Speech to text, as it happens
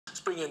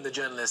bring in the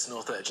journalist and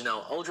author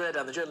Janelle Aldred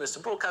and the journalist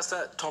and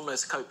broadcaster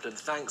Thomas Copeland.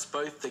 Thanks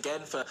both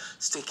again for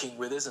sticking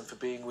with us and for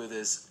being with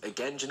us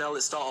again. Janelle,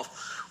 let's start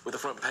off with the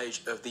front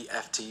page of the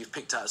FT. You've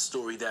picked out a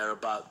story there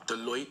about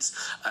Deloitte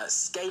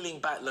scaling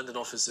back London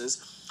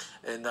offices.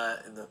 In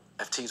the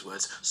FT's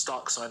words,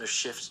 stark sign of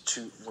shift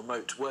to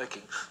remote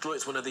working.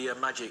 Deloitte's one of the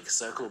Magic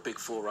Circle, Big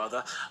Four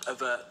rather,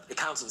 of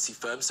accountancy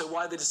firms. So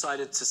why have they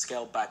decided to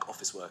scale back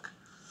office work?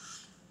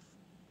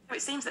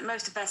 It seems that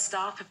most of their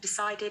staff have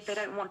decided they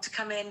don't want to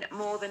come in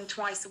more than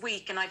twice a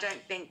week, and I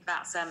don't think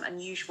that's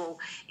unusual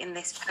in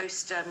this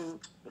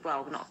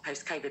well, not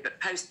post-COVID, but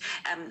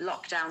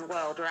post-lockdown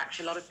world, where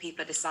actually a lot of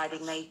people are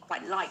deciding they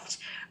quite liked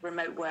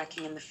remote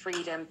working and the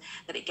freedom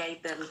that it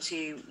gave them to,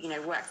 you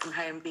know, work from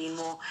home, be in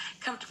more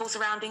comfortable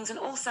surroundings, and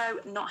also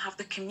not have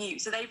the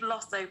commute. So they've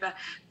lost over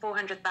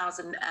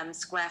 400,000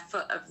 square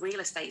foot of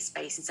real estate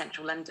space in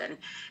central London,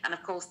 and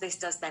of course this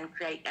does then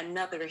create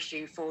another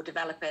issue for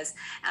developers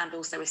and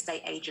also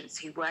estate agents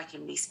who work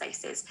in these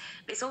spaces.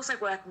 But it's also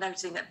worth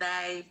noting that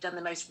they've done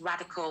the most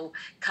radical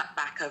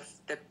cutback of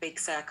the Big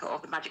Circle, or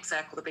the Magic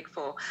Circle, the Big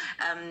Four,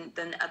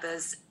 than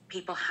others.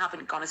 People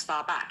haven't gone as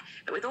far back.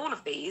 But with all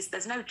of these,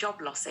 there's no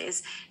job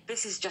losses.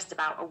 This is just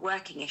about a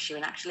working issue.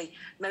 And actually,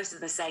 most of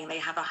them are saying they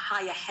have a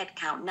higher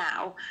headcount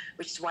now,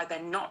 which is why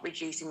they're not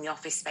reducing the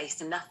office space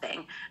to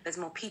nothing. There's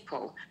more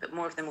people, but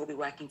more of them will be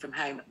working from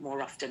home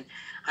more often.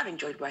 I've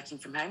enjoyed working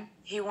from home.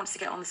 Who wants to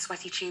get on the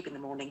sweaty tube in the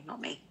morning? Not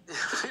me.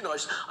 You know,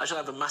 I should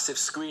have a massive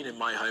screen in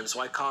my home, so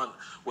I can't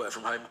work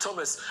from home.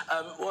 Thomas,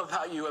 what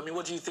about you? I mean,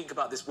 what do you think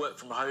about this work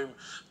from home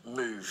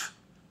move?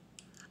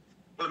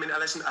 Well, I mean,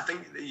 listen, I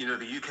think, you know,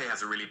 the UK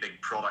has a really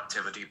big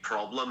productivity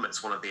problem.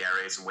 It's one of the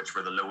areas in which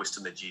we're the lowest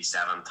in the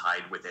G7,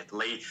 tied with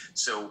Italy.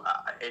 So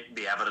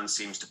the evidence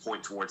seems to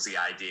point towards the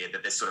idea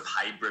that this sort of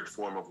hybrid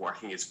form of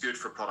working is good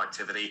for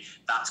productivity.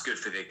 That's good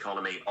for the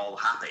economy, all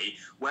happy.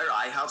 Where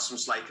I have some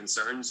slight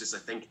concerns is I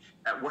think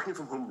working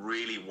from home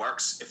really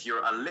works if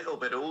you're a little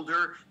bit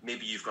older.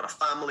 Maybe you've got a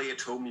family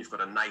at home, you've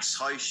got a nice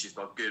house, you've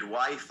got good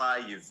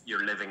Wi-Fi,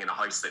 you're living in a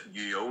house that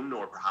you own,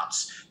 or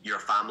perhaps your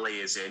family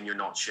is in, you're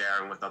not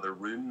sharing with other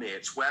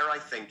roommates. Where I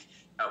think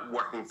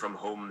working from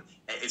home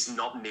is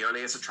not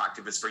nearly as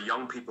attractive as for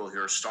young people who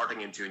are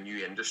starting into a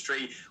new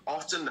industry.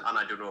 Often, and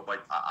I don't know about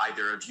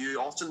either of you,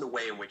 often the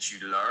way in which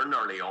you learn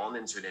early on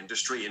into an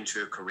industry,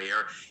 into a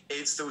career,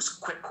 is those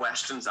quick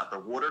questions at the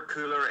water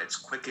cooler. It's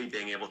quickly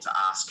being able to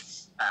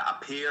ask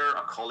a peer,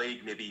 a colleague,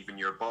 maybe even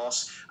your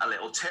boss, a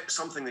little tip,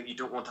 something that you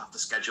don't want to have to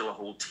schedule a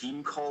whole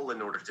team call in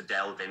order to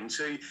delve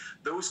into.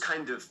 Those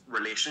kind of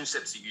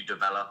relationships that you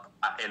develop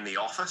in the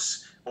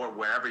office or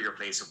wherever your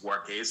place of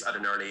work is at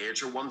an early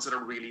age are ones that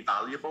are really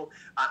valuable.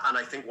 And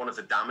I think one of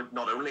the damage,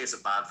 not only is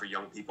it bad for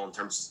young people in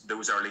terms of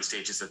those early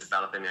stages of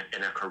developing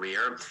in a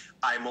career,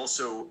 I'm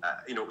also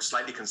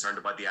slightly concerned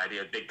about the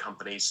idea of big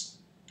companies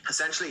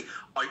essentially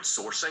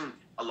outsourcing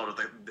a lot of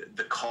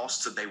the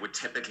costs that they would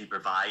typically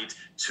provide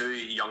to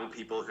young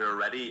people who are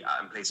already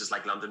in places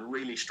like London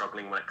really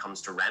struggling when it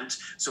comes to rent.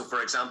 So,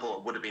 for example,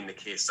 it would have been the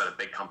case that a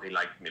big company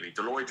like maybe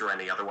Deloitte or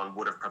any other one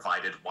would have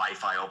provided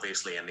Wi-Fi,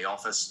 obviously, in the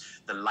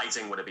office. The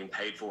lighting would have been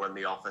paid for in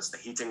the office. The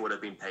heating would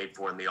have been paid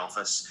for in the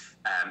office.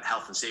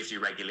 Health and safety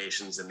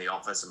regulations in the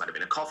office. There might have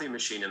been a coffee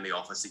machine in the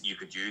office that you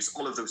could use.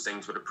 All of those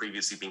things would have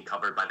previously been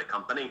covered by the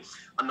company.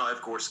 And now,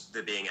 of course,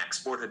 they're being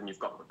exported, and you've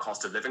got the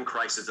cost of living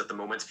crisis at the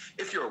moment.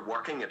 If you're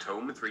working at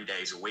home 3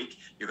 days a week,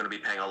 you're going to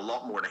be paying a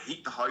lot more to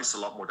heat the house, a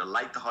lot more to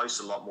light the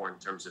house, a lot more in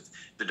terms of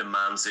the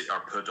demands that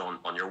are put on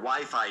your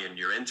Wi-Fi and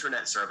your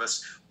internet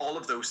service. All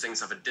of those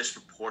things have a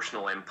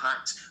disproportional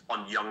impact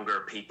on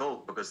younger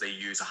people because they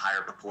use a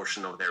higher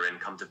proportion of their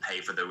income to pay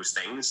for those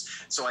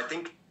things. So I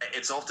think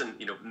it's often,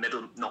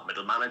 not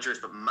middle managers,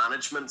 but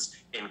management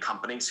in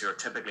companies who are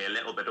typically a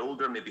little bit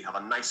older, maybe have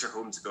a nicer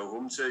home to go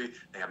home to.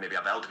 They maybe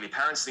have elderly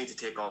parents who need to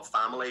take off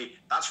family.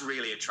 That's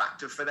really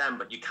attractive for them,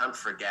 but you can't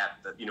forget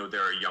that,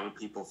 there are young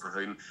people for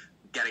whom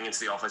getting into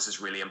the office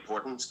is really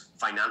important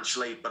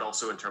financially, but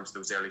also in terms of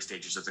those early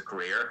stages of the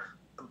career.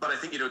 But I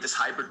think, this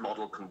hybrid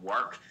model can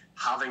work.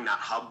 Having that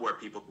hub where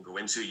people can go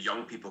into,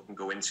 young people can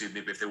go into,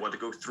 maybe if they want to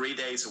go 3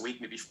 days a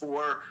week, maybe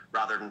 4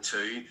 rather than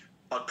 2.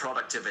 But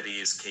productivity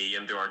is key,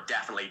 and there are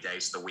definitely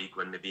days of the week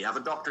when maybe you have a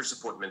doctor's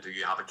appointment or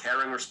you have a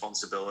caring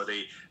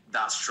responsibility.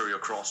 That's true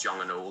across young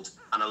and old,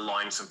 and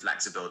allowing some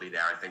flexibility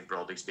there, I think,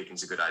 broadly speaking,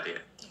 is a good idea.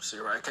 So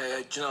you're right.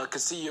 Okay, Janelle, I can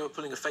see you were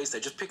pulling a face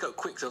there. Just pick up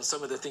quickly on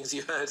some of the things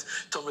you heard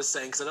Thomas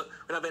saying, because we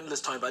don't have endless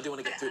time, but I do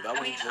want to get through it. But I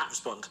want you to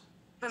respond.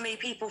 For me,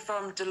 people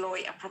from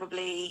Deloitte are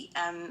probably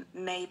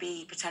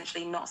maybe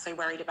potentially not so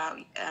worried about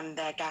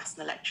their gas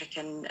and electric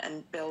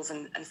and bills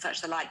and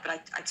such the like.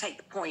 But I take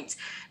the point,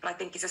 but I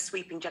think it's a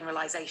sweeping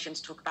generalisation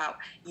to talk about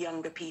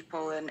younger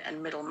people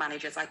and middle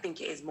managers. I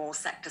think it is more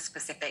sector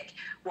specific,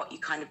 what you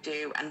kind of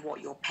do and what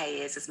your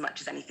pay is as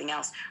much as anything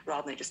else,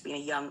 rather than it just being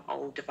a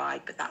young-old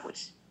divide. But that would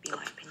be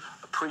my opinion.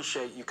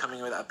 Appreciate you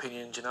coming with that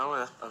opinion,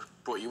 Janelle. I've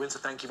brought you in, so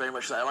thank you very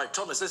much for that. All right,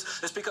 Thomas,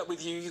 let's pick up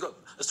with you. You got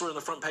a story on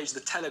the front page of the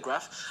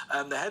Telegraph.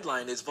 The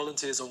headline is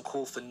 "Volunteers on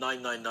call for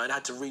 999." I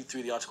had to read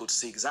through the article to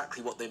see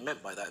exactly what they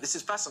meant by that. This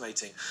is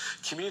fascinating.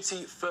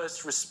 Community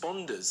first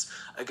responders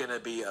are going to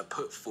be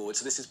put forward.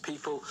 So this is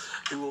people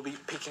who will be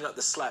picking up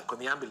the slack when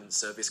the ambulance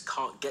service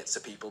can't get to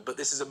people, but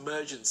this is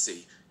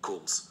emergency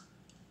calls.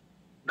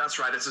 That's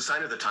right. It's a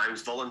sign of the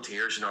times.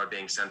 Volunteers, are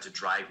being sent to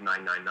drive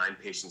 999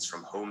 patients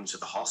from home to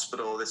the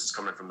hospital. This is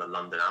coming from the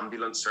London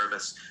Ambulance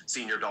Service.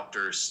 Senior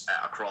doctors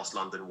across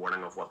London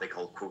warning of what they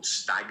call, quote,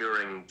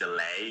 staggering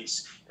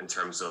delays in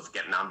terms of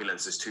getting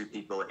ambulances to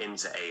people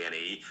into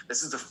A&E.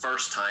 This is the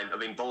first time.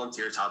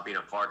 Volunteers have been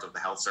a part of the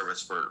health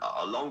service for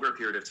a longer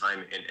period of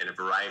time in a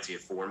variety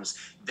of forms.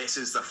 This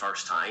is the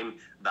first time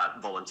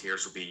that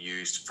volunteers will be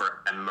used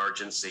for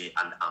emergency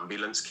and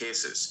ambulance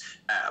cases.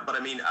 But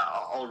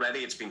already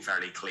it's been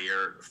fairly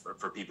clear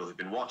for people who've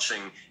been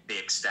watching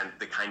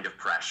the kind of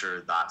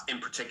pressure that in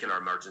particular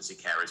emergency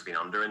care has been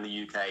under in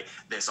the UK.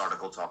 This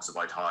article talks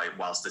about how,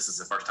 whilst this is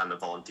the first time that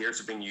volunteers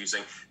have been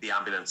using, the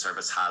ambulance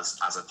service has,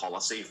 as a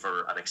policy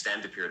for an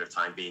extended period of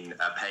time, been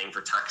paying for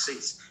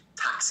taxis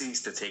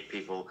to take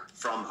people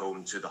from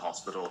home to the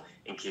hospital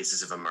in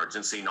cases of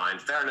emergency. Now, in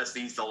fairness,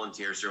 these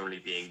volunteers are only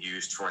being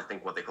used for, I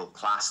think, what they call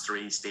class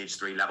 3, stage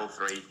 3, level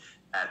 3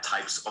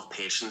 types of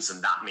patients,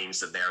 and that means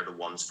that they're the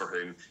ones for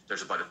whom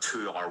there's about a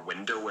 2-hour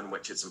window in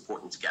which it's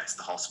important to get to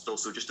the hospital,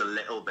 so just a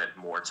little bit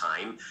more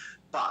time.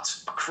 But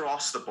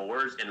across the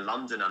board in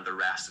London and the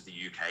rest of the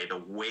UK, the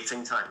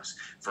waiting times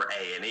for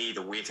A&E,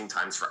 the waiting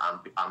times for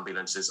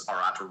ambulances are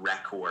at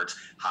record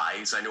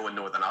highs. I know in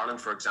Northern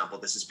Ireland, for example,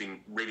 this has been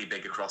really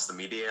big across the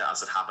media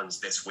as it happens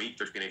this week.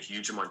 There's been a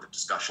huge amount of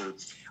discussion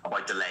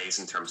about delays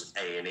in terms of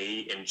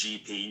A&E, in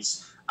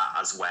GPs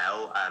as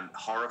well.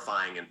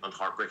 Horrifying and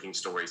heartbreaking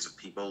stories of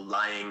people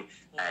lying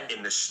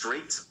in the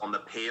street, on the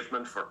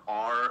pavement for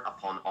hour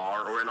upon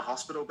hour, or in a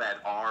hospital bed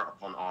hour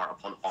upon hour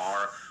upon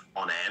hour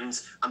on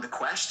end. And the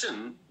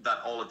question that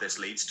all of this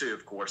leads to,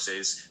 of course,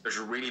 is there's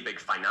a really big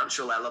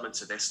financial element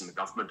to this, and the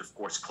government, of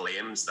course,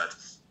 claims that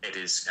it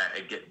is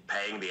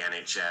paying the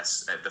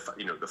NHS.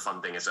 The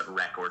funding is at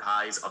record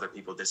highs. Other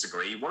people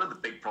disagree. One of the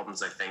big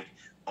problems, I think,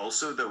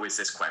 also, though, is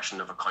this question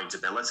of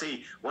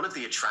accountability. One of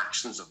the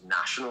attractions of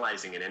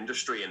nationalising an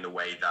industry in the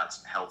way that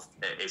health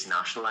is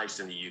nationalised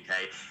in the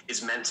UK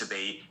is meant to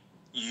be,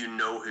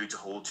 who to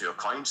hold to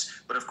account.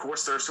 But of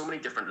course, there are so many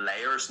different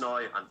layers now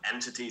and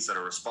entities that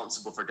are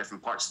responsible for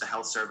different parts of the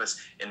health service.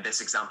 In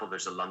this example,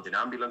 there's a London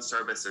Ambulance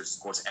Service. There's,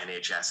 of course,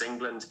 NHS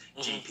England,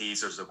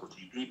 GPs, there's local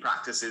GP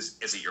practices.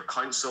 Is it your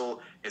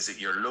council? Is it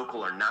your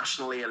local or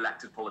nationally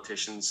elected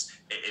politicians?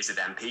 Is it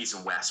MPs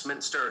in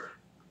Westminster?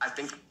 I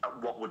think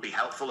what would be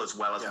helpful, as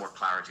well as more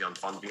clarity on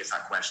funding, is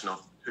that question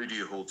of who do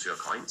you hold to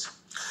account?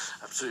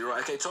 Absolutely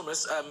right. Okay,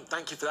 Thomas,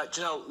 thank you for that.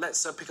 Janelle,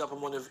 let's pick up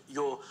on one of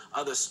your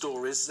other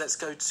stories. Let's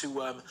go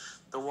to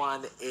the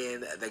one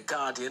in The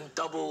Guardian.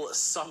 Double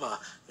summer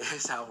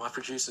is how my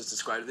producers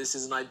described it. This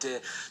is an idea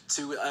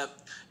to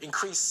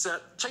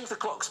change the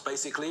clocks,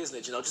 basically, isn't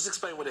it, Janelle? Just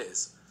explain what it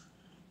is.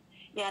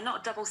 Yeah,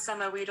 not double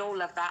summer, we'd all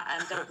love that,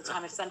 and double the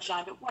time of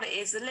sunshine. But what it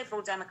is, the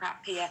Liberal Democrat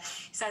Pia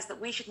says that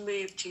we should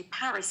move to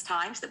Paris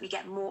time so that we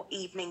get more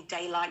evening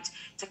daylight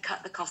to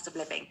cut the cost of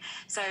living.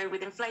 So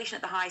with inflation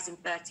at the highest in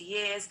 30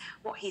 years,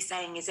 what he's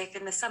saying is if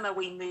in the summer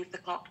we move the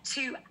clock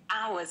 2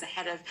 hours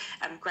ahead of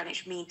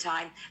Greenwich Mean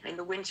Time, and in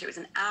the winter it was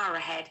an hour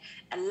ahead,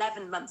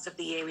 11 months of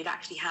the year we'd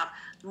actually have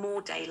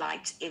more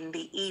daylight in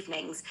the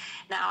evenings.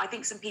 Now, I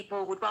think some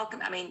people would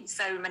welcome,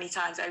 so many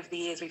times over the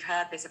years we've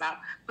heard this about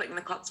putting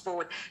the clocks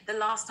forward.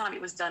 The last time it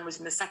was done was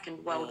in the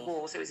Second World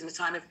War, so it was in a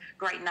time of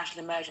great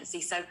national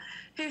emergency. So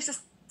who's to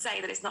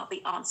say that it's not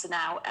the answer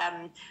now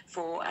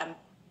for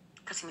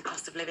cutting the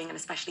cost of living, and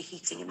especially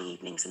heating in the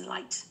evenings and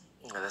light?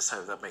 Let's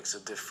hope that makes a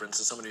difference.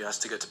 As somebody who has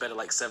to go to bed at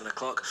like 7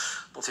 o'clock,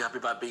 not too happy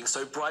about being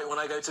so bright when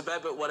I go to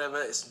bed, but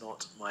whatever, it's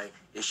not my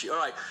issue. All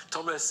right,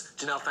 Thomas,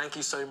 Janelle, thank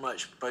you so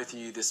much, both of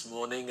you, this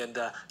morning, and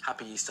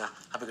happy Easter.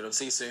 Have a good one.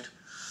 See you soon.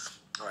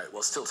 All right,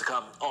 well, still to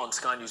come on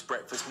Sky News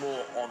Breakfast,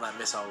 more on that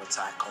missile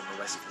attack on the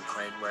west of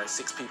Ukraine, where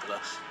 6 people are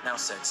now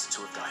said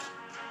to have died.